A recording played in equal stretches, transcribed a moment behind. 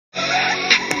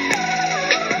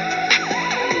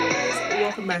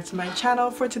back to my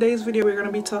channel. For today's video we're going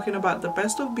to be talking about the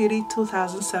Best of Beauty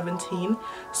 2017.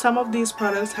 Some of these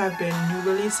products have been new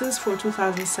releases for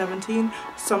 2017.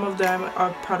 Some of them are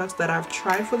products that I've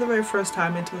tried for the very first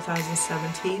time in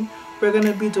 2017. We're going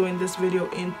to be doing this video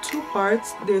in two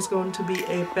parts. There's going to be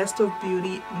a Best of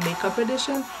Beauty makeup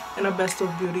edition and a Best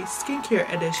of Beauty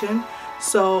skincare edition.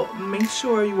 So make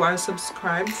sure you are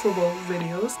subscribed for both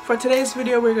videos. For today's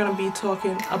video we're going to be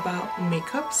talking about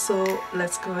makeup, so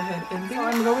let's go ahead and begin.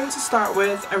 I'm going to start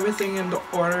with everything in the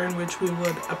order in which we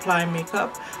would apply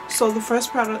makeup. So the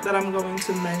first product that I'm going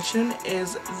to mention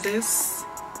is this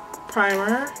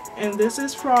primer, and this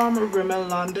is from Rimmel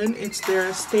London. It's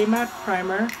their Stay Matte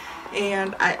Primer,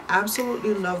 and I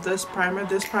absolutely love this primer.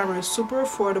 This primer is super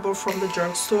affordable from the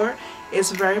drugstore.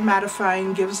 It's very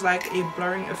mattifying, gives like a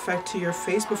blurring effect to your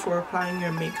face before applying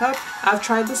your makeup. I've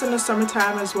tried this in the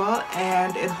summertime as well,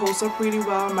 and it holds up really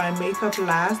well. My makeup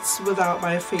lasts without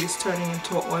my face turning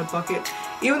into an oil bucket,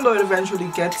 even though it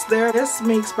eventually gets there. This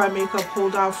makes my makeup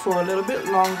hold out for a little bit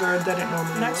longer than it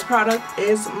normally would. Next product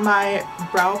is my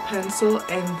brow pencil,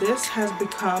 and this has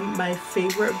become my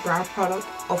favorite brow product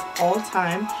of all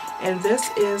time. And this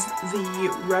is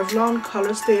the Revlon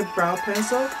Color Stay Brow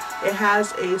Pencil. It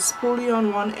has a spoolie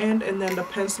on one end and then the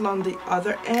pencil on the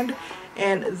other end.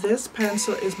 And this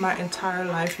pencil is my entire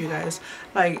life, you guys.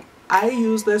 Like, I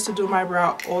use this to do my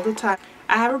brow all the time.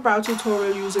 I have a brow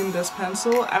tutorial using this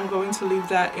pencil. I'm going to leave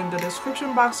that in the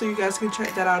description box so you guys can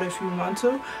check that out if you want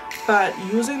to. But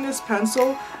using this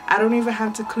pencil, I don't even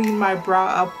have to clean my brow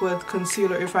up with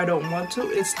concealer if I don't want to.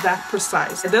 It's that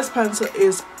precise. This pencil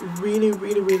is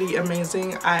really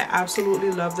amazing. I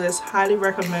absolutely love this. Highly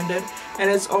recommended. And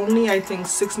it's only, I think,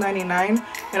 $6.99.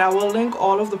 And I will link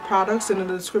all of the products in the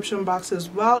description box as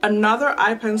well. Another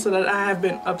eye pencil that I have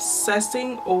been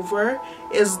obsessing over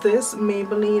is this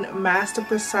Maybelline Master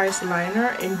Precise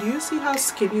Liner. And do you see how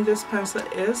skinny this pencil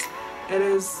is? It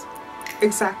is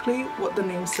exactly what the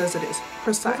name says it is.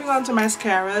 Precise. Moving on to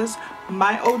mascaras.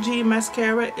 My OG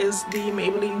mascara is the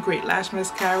Maybelline Great Lash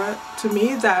Mascara. To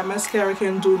me, that mascara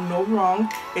can do no wrong.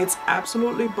 It's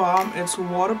absolutely bomb. It's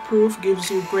waterproof,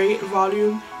 gives you great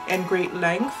volume and great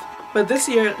length. But this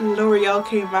year, L'Oreal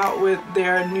came out with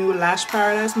their new Lash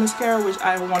Paradise mascara, which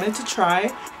I wanted to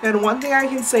try. And one thing I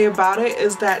can say about it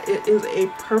is that it is a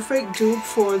perfect dupe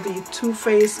for the Too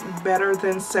Faced Better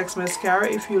Than Sex mascara.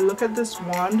 If you look at this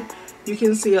wand, you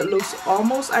can see it looks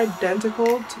almost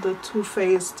identical to the Too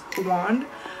Faced wand.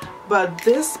 But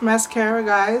this mascara,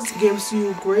 guys, gives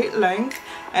you great length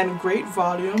and great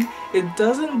volume. It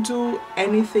doesn't do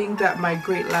anything that my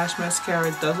Great Lash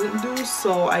Mascara doesn't do,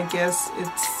 so I guess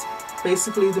it's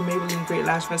basically the Maybelline Great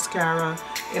Lash Mascara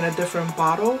in a different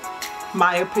bottle,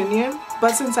 my opinion.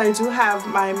 But since I do have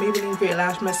my Maybelline Great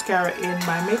Lash Mascara in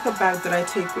my makeup bag that I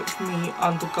take with me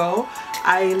on the go,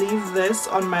 I leave this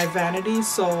on my vanity,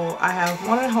 so I have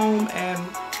one at home and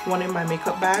one in my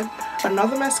makeup bag.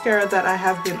 Another mascara that I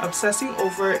have been obsessing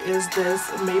over is this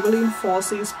Maybelline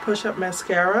Falsies Push Up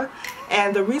Mascara.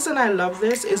 And the reason I love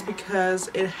this is because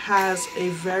it has a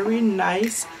very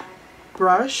nice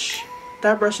brush.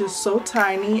 That brush is so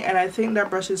tiny, and I think that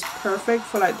brush is perfect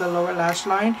for like the lower lash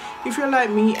line. If you're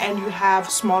like me and you have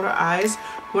smaller eyes,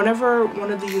 whenever one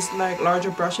of these like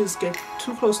larger brushes get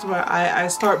too close to my eye, I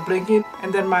start blinking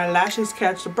and then my lashes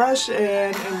catch the brush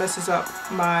and it messes up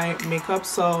my makeup.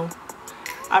 So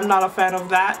I'm not a fan of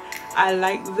that. I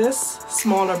like this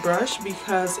smaller brush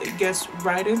because it gets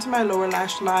right into my lower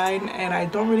lash line, and I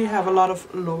don't really have a lot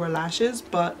of lower lashes,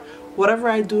 but whatever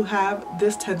I do have,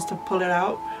 this tends to pull it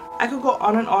out. I could go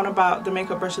on and on about the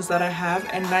makeup brushes that I have,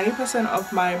 and 90%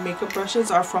 of my makeup brushes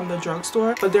are from the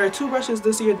drugstore. But there are two brushes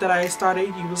this year that I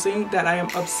started using that I am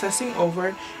obsessing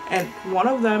over, and one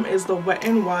of them is the Wet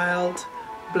n Wild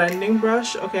blending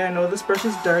brush. Okay, I know this brush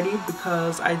is dirty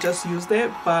because I just used it,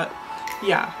 but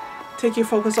yeah, take your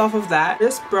focus off of that.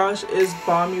 This brush is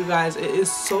bomb, you guys. It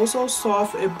is so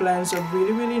soft. It blends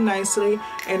really nicely,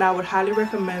 and I would highly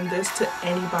recommend this to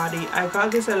anybody. I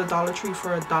got this at a Dollar Tree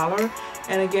for $1.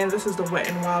 And again, this is the Wet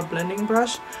n Wild blending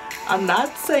brush. I'm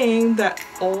not saying that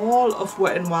all of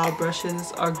Wet n Wild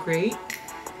brushes are great,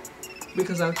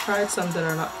 because I've tried some that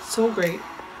are not so great,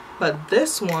 but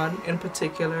this one in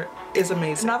particular is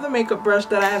amazing. Another makeup brush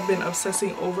that I have been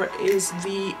obsessing over is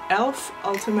the e.l.f.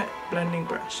 Ultimate Blending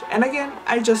Brush. And again,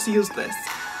 I just used this.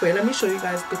 Wait, let me show you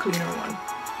guys the cleaner one.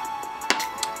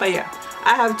 But yeah,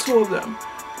 I have two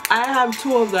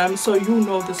of them. So you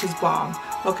know this is bomb.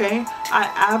 Okay,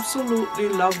 I absolutely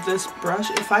love this brush.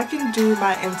 If I can do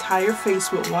my entire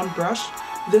face with one brush,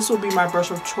 this will be my brush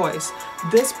of choice.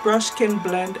 This brush can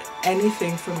blend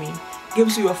anything for me.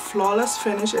 gives you a flawless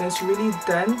finish, and it's really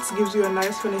dense, gives you a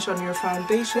nice finish on your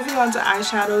foundation. Moving on to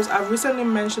eyeshadows, I've recently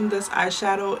mentioned this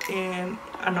eyeshadow in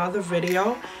another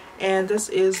video, and this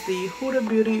is the Huda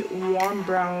Beauty Warm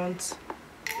Browns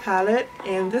palette,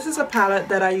 and this is a palette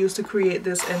that I used to create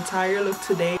this entire look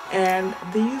today, and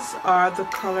these are the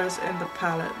colors in the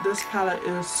palette. This palette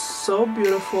is so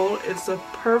beautiful. It's a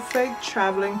perfect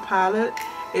traveling palette.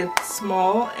 It's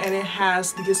small and it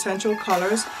has the essential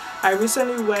colors. I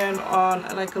recently went on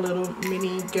like a little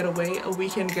mini getaway, a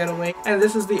weekend getaway, and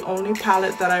this is the only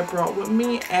palette that I brought with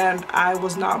me, and I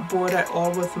was not bored at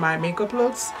all with my makeup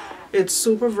looks. It's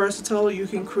super versatile. You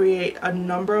can create a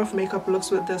number of makeup looks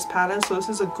with this palette, so this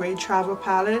is a great travel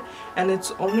palette, and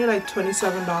it's only like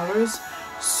 $27.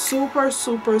 Super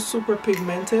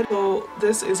pigmented, so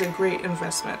this is a great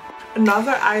investment.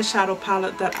 Another eyeshadow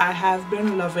palette that I have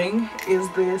been loving is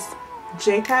this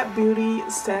J-Cat Beauty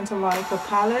Santa Monica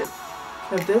palette.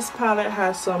 Now, this palette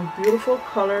has some beautiful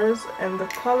colors, and the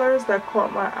colors that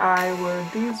caught my eye were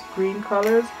these green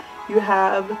colors. You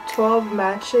have 12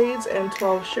 matte shades and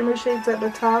 12 shimmer shades at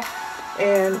the top,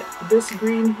 and this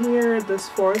green here, this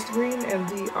forest green, and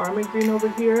the army green over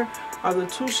here are the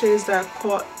two shades that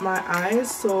caught my eyes.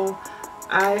 So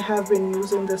I have been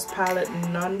using this palette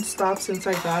non-stop since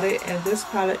I got it, and this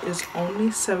palette is only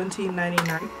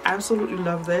 $17.99. Absolutely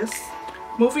love this.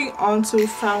 Moving on to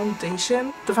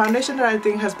foundation. The foundation that I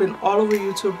think has been all over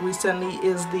YouTube recently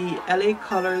is the LA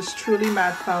Colors Truly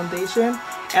Matte Foundation,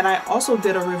 and I also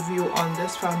did a review on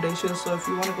this foundation, so if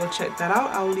you want to go check that out,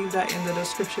 I'll leave that in the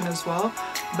description as well.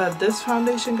 But this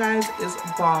foundation, guys, is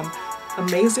bomb.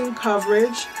 Amazing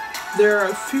coverage. There are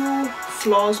a few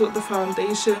flaws with the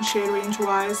foundation shade range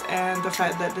wise, and the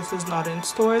fact that this is not in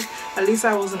stores. At least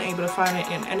I wasn't able to find it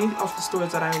in any of the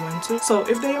stores that I went to. So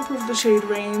if they improve the shade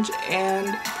range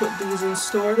and put these in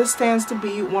store, this stands to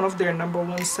be one of their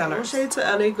 #1 sellers. No shade to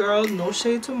LA Girl, no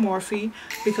shade to Morphe,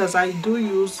 because I do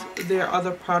use their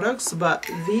other products, but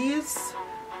these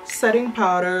setting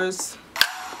powders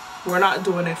were not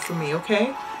doing it for me,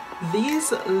 okay?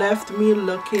 These left me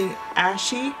looking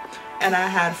ashy, and I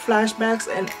had flashbacks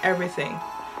and everything.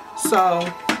 So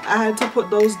I had to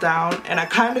put those down, and I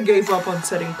kind of gave up on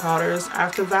setting powders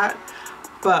after that.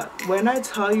 But when I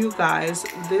tell you guys,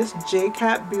 this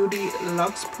J-Cat Beauty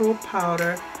Luxe Pro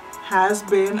powder has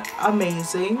been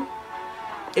amazing.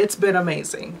 It's been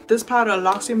amazing. This powder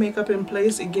locks your makeup in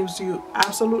place. It gives you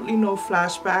absolutely no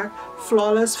flashback.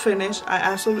 Flawless finish. I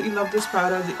absolutely love this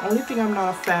powder. The only thing I'm not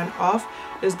a fan of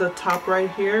is the top right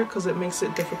here, because it makes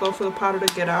it difficult for the powder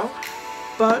to get out.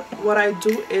 But what I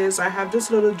do is I have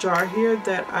this little jar here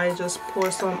that I just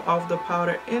pour some of the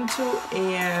powder into,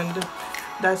 and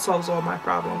that solves all my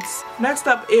problems. Next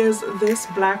up is this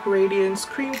Black Radiance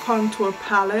Cream Contour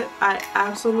Palette. I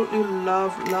absolutely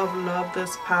love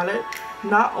this palette,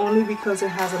 not only because it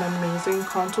has an amazing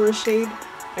contour shade,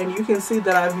 and you can see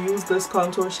that I've used this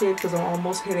contour shade because I'm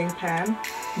almost hitting pan,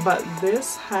 but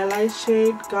this highlight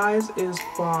shade, guys, is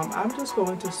bomb. I'm just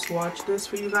going to swatch this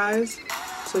for you guys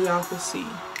so y'all can see.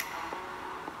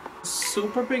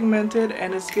 Super pigmented,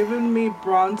 and it's giving me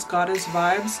bronze goddess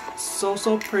vibes.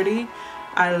 So pretty.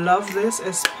 I love this,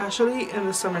 especially in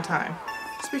the summertime.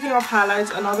 Speaking of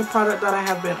highlights, another product that I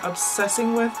have been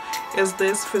obsessing with is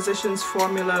this Physicians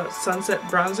Formula Sunset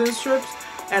Bronzing Strips,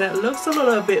 and it looks a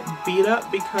little bit beat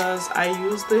up because I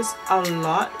use this a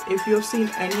lot. If you have seen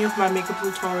any of my makeup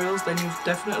tutorials, then you've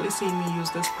definitely seen me use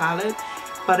this palette.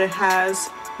 But it has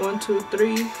 1, 2,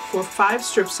 3, 4, 5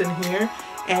 strips in here,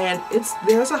 and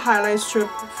there's a highlight strip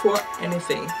for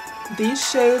anything. These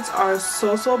shades are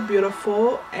so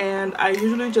beautiful, and I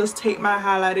usually just take my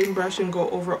highlighting brush and go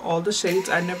over all the shades.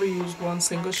 I never use one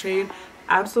single shade.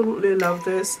 Absolutely love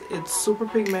this. It's super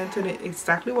pigmented. It's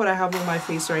exactly what I have on my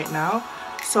face right now,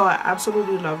 so I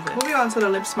absolutely love this. Moving on to the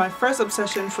lips, my first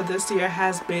obsession for this year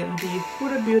has been the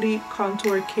Huda Beauty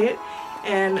Contour Kit,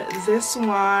 and this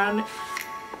one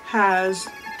has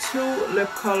 2 lip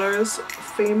colors,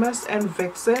 Famous and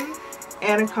Vixen,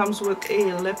 and it comes with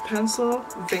a lip pencil,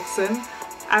 Vixen.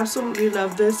 Absolutely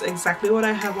love this. Exactly what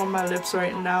I have on my lips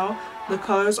right now. The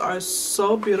colors are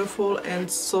so beautiful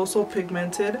and so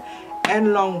pigmented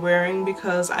and long wearing,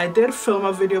 because I did film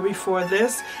a video before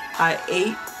this. I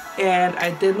ate and I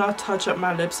did not touch up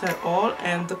my lips at all,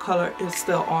 and the color is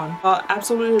still on.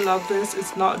 Absolutely love this.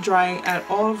 It's not drying at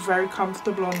all. Very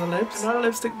comfortable on the lips. Another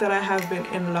lipstick that I have been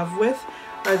in love with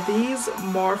are these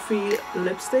Morphe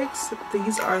lipsticks.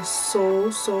 These are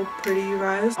so pretty, you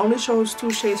guys. Only shows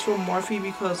 2 shades from Morphe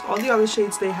because all the other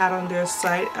shades they had on their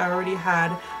site, I already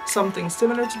had something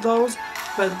similar to those,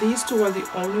 but these 2 are the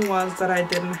only ones that I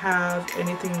didn't have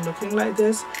anything looking like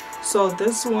this. So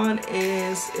this one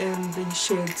is in the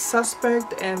shade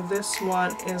Suspect, and this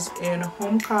one is in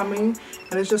Homecoming,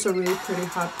 and it's just a really pretty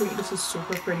hot pink. This is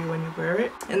super pretty when you wear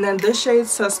it. And then this shade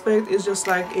Suspect is just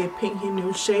like a pinky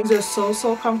nude shade. These are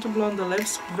so comfortable on the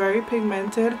lips, very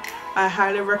pigmented. I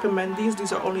highly recommend these.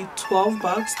 These are only 12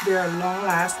 bucks. They are long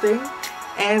lasting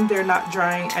and they're not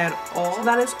drying at all. So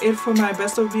that is it for my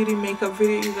best of beauty makeup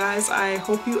video, you guys. I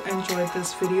hope you enjoyed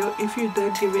this video. If you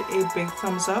did, give it a big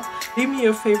thumbs up. Leave me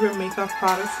your favorite makeup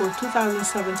product for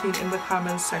 2017 in the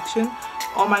comments section.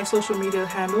 All my social media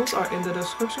handles are in the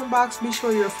description box. Be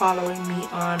sure you're following me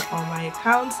on all my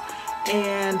accounts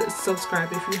and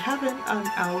subscribe if you haven't, and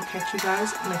I will catch you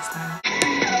guys next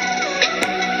time.